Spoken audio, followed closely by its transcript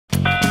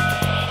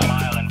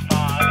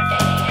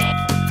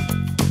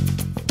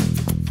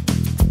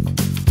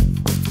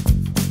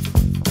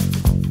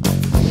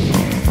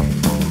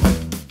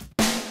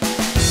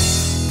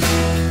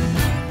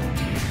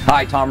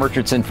Hi, Tom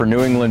Richardson for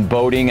New England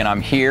Boating, and I'm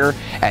here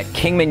at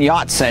Kingman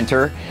Yacht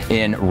Center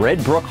in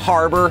Red Brook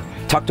Harbor,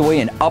 tucked away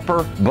in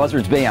Upper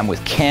Buzzards Bay. I'm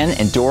with Ken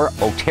and Dora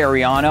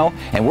Oteriano,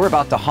 and we're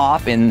about to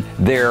hop in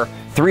their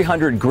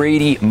 300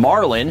 Grady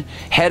Marlin,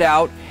 head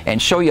out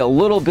and show you a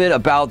little bit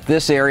about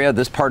this area,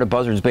 this part of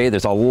Buzzards Bay.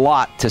 There's a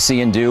lot to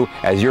see and do,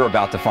 as you're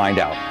about to find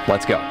out.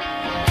 Let's go.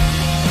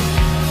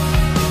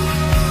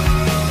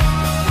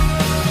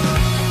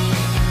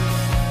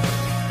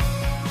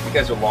 You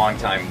guys are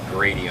longtime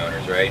Grady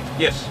owners, right?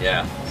 Yes.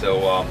 Yeah.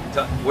 So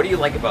what do you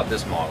like about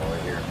this model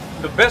right here?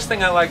 The best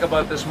thing I like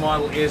about this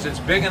model is it's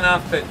big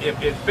enough that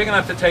it's big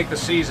enough to take the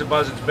seas of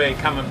Buzzards Bay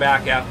coming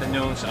back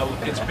afternoons.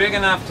 It's big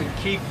enough to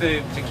keep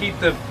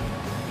the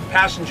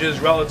passengers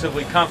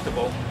relatively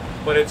comfortable,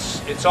 but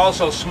it's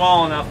also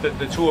small enough that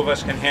the two of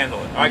us can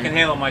handle it. I can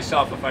handle it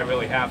myself if I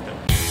really have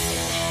to.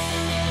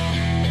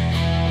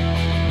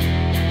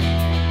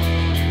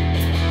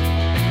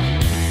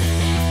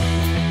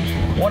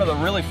 One of the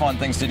really fun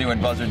things to do in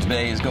Buzzards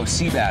Bay is go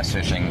sea bass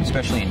fishing,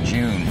 especially in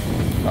June.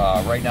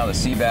 Right now the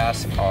sea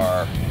bass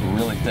are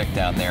really thick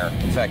down there.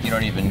 In fact, you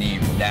don't even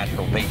need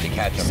natural bait to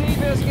catch them. Sea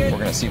biscuit. We're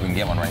going to see if we can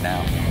get one right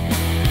now.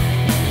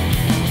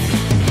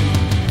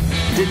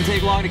 Didn't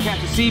take long to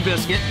catch a sea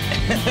biscuit.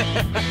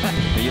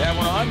 Do you have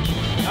one on?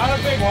 Not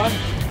a big one,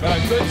 but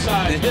a good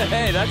size.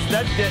 Hey,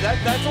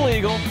 that's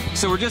illegal.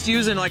 So we're just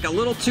using like a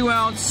little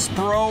 2-ounce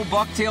Spro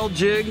bucktail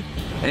jig.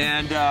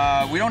 And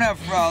we don't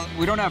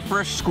have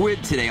fresh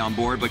squid today on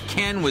board, but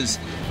Ken was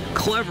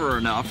clever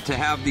enough to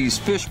have these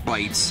fish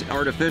bites,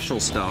 artificial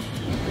stuff,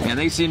 and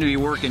they seem to be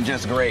working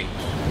just great.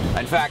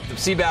 In fact, the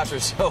sea bass are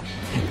so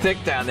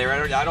thick down there,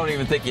 I don't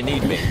even think you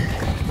need me.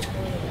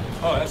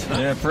 Oh, that's nice.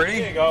 Yeah, pretty?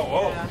 There you go.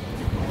 Whoa. Yeah.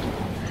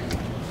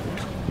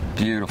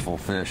 Beautiful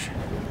fish.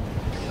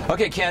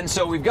 Okay, Ken,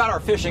 so we've got our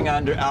fishing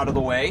out of the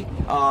way,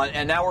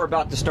 and now we're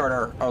about to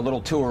start our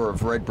little tour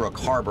of Red Brook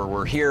Harbor.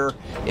 We're here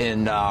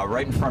in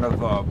right in front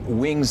of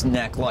Wings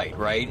Neck Light,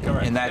 right?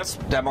 Correct. And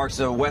that marks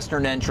the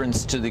western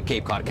entrance to the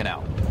Cape Cod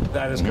Canal.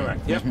 That is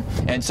correct. Yep.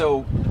 And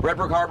so Red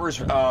Brook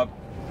Harbor's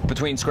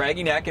between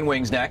Scraggy Neck and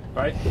Wings Neck,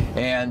 right?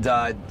 And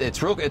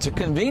it's a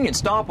convenient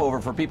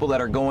stopover for people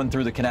that are going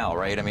through the canal,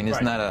 right? I mean,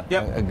 isn't that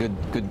a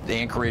good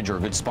anchorage or a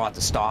good spot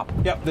to stop?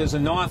 Yep. There's a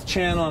north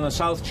channel and a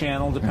south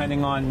channel,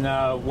 depending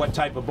on what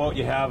type of boat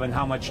you have and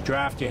how much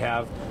draft you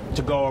have,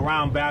 to go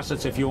around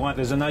Bassett's if you want.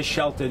 There's a nice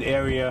sheltered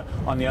area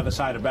on the other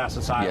side of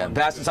Bassett's Island.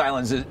 Yeah, Bassett's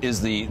Island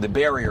is the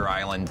barrier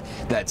island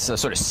that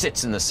sort of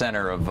sits in the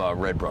center of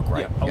Red Brook,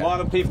 right? Yeah. A lot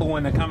of people,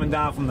 when they're coming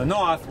down from the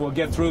north, will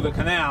get through the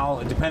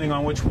canal, depending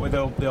on which way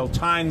they'll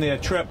time their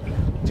trip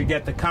to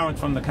get the current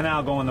from the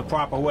canal going the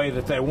proper way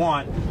that they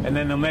want, and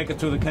then they'll make it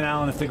through the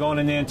canal. And if they're going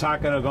to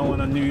Nantucket or going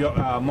to New York,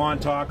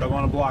 Montauk, or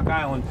going to Block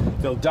Island,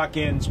 they'll duck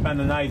in,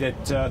 spend the night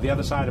at the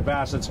other side of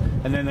Bassett's,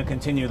 and then they'll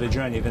continue the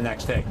journey the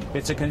next day.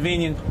 It's a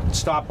convenient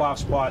stop-off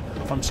spot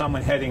from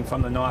someone heading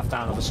from the north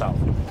down to the south.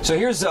 So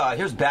here's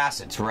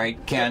Bassett's,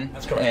 right, Ken? Yeah,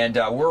 that's correct.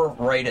 And we're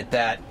right at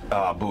that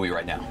buoy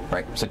right now,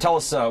 right? So tell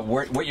us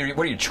what are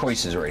your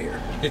choices right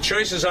here? The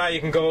choices are you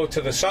can go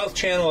to the south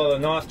channel or the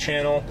north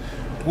channel.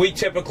 We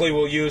typically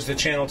will use the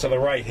channel to the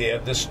right here,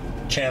 this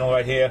channel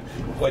right here.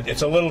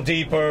 It's a little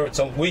deeper.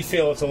 We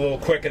feel it's a little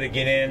quicker to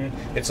get in.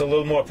 It's a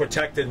little more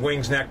protected.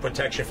 Wings Neck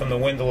protects you from the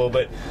wind a little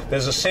bit.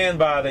 There's a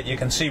sandbar that you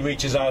can see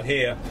reaches out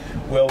here.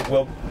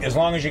 As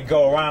long as you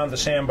go around the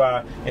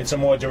sandbar, it's a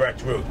more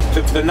direct route.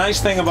 The nice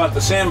thing about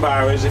the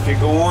sandbar is if you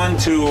go on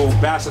to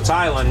Bassett's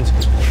Island,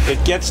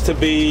 it gets to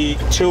be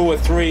 2 or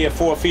 3 or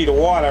 4 feet of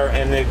water,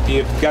 and if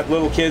you've got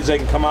little kids, they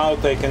can come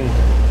out, they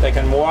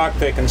can walk,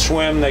 they can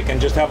swim, they can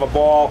just have a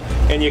ball,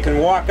 and you can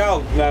walk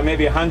out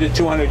maybe 100,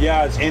 200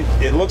 yards.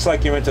 It looks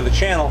like you're into the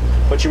channel,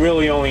 but you're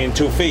really only in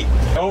 2 feet.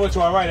 Over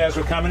to our right as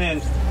we're coming in,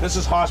 this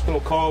is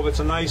Hospital Cove. It's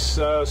a nice,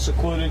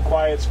 secluded,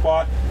 quiet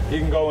spot. You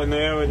can go in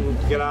there and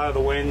get out of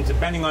the wind,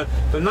 depending on...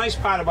 The nice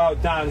part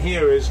about down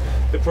here is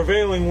the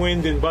prevailing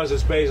wind in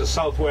Buzzards Bay is a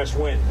southwest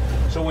wind.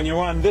 So when you're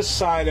on this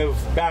side of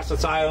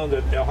Bassett's Island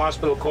at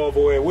Hospital Cove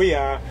where we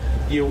are,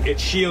 it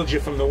shields you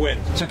from the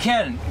wind. So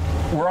Ken,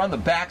 we're on the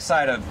back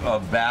side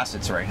of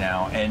Bassett's right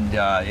now, and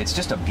it's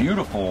just a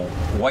beautiful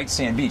white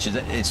sand beach.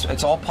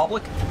 It's all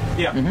public?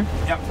 Yeah.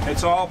 Yep.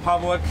 It's all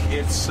public.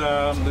 It's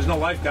there's no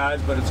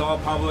lifeguards, but it's all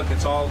public.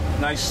 It's all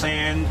nice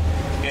sand.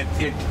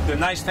 The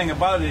nice thing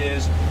about it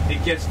is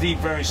it gets deep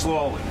very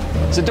slowly.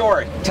 So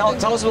Dory, tell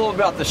us a little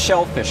about the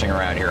shell fishing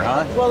around here,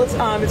 huh? Well,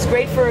 it's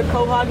great for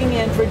cohogging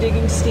and for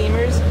digging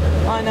steamers.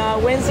 On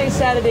Wednesdays,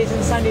 Saturdays,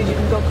 and Sundays, you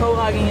can go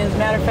cohogging. As a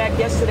matter of fact,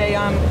 yesterday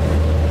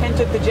Ken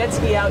took the jet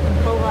ski out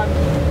and cohogged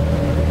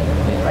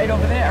right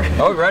over there.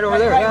 Oh, right over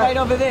there, yeah. Right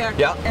over there.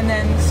 Yeah. And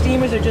then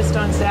steamers are just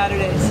on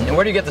Saturdays. And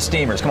where do you get the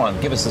steamers? Come on,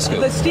 give us the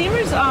scoop. The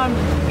steamers,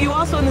 you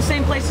also in the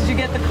same places you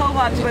get the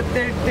cohogs, but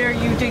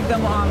you dig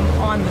them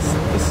on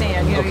the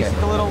sand. You know, you see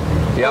the little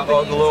the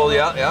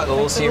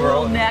little steamer, the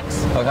little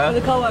necks. Okay. For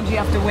the cohogs, you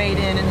have to wade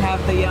in and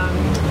have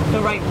the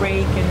right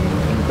rake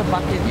and the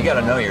bucket. You got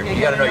to know your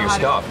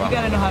stuff. You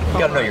got to know how to. You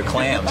got to know your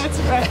clams. That's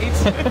right.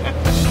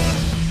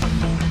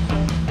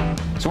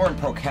 So we're in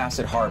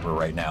Procasset Harbor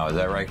right now, is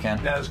that right,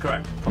 Ken? That is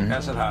correct.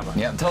 Procasset Harbor.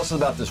 Yeah, tell us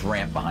about this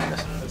ramp behind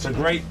us. It's a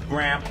great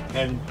ramp,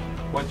 and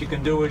what you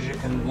can do is you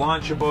can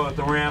launch your boat at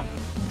the ramp,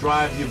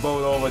 drive your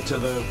boat over to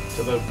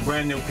the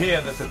brand new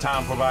pier that the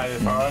town provided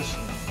for us,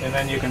 and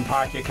then you can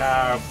park your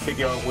car,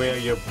 figure out where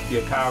your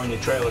car and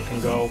your trailer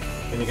can go,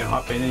 and you can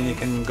hop in and you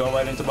can go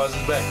right into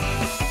Buzzards Bay.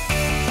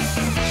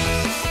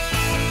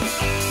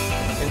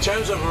 In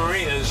terms of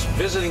marinas,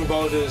 visiting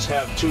boaters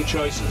have two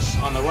choices.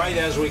 On the right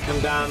as we come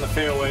down the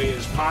fairway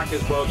is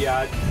Parker's Boat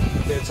Yard.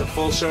 It's a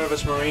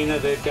full-service marina.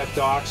 They've got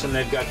docks and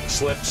they've got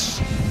slips,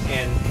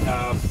 and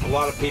a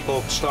lot of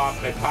people stop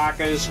at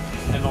Parker's.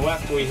 On the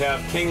left we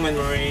have Kingman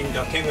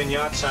Kingman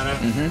Yacht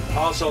Center,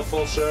 also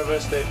full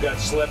service. They've got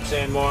slips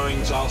and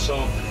moorings,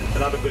 also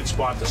another good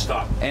spot to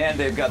stop. And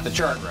they've got the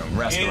chart room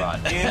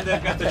restaurant. And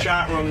they've got the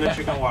chart room that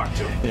you can walk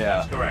to. Yeah.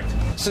 That's correct.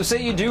 So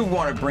say you do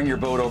want to bring your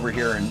boat over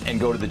here and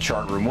go to the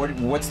chart room.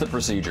 What's the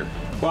procedure?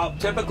 Well,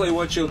 typically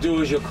what you'll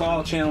do is you'll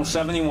call Channel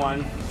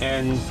 71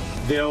 and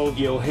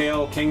you'll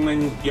hail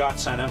Kingman Yacht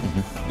Center.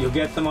 You'll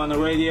get them on the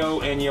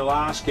radio and you'll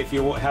ask if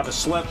you have a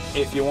slip.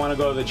 If you want to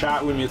go to the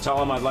chart room, you tell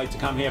them I'd like to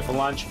come here for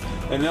lunch,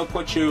 and they'll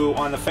put you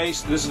on the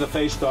face. This is the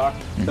face dock.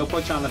 They'll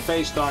put you on the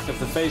face dock. If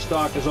the face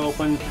dock is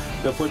open,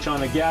 they'll put you on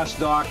the gas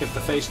dock. If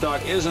the face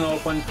dock isn't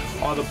open,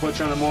 or they'll put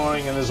you on a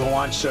mooring and there's a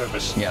launch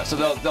service. Yeah, so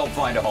they'll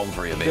find a home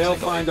for you, basically. They'll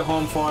find a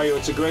home for you.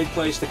 It's a great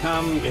place to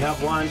come. You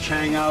have lunch,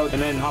 hang out,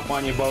 and then hop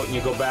on your boat and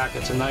you go back.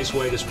 It's a nice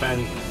way to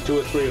spend 2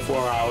 or 3 or 4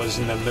 hours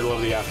in the middle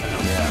of the afternoon.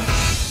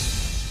 Yeah.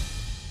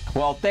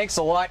 Well, thanks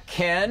a lot,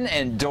 Ken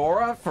and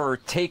Dora, for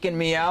taking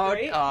me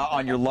out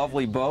on your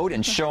lovely boat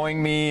and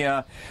showing me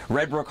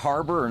Red Brook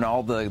Harbor and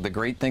all the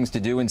great things to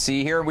do and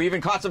see here. We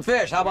even caught some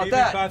fish. How about that?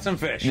 We even caught some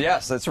fish.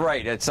 Yes, that's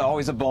right. It's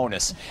always a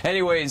bonus.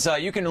 Anyways,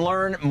 you can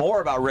learn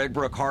more about Red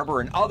Brook Harbor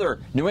and other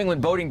New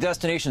England boating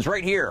destinations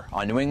right here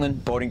on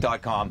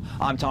NewEnglandBoating.com.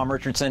 I'm Tom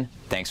Richardson.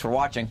 Thanks for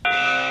watching.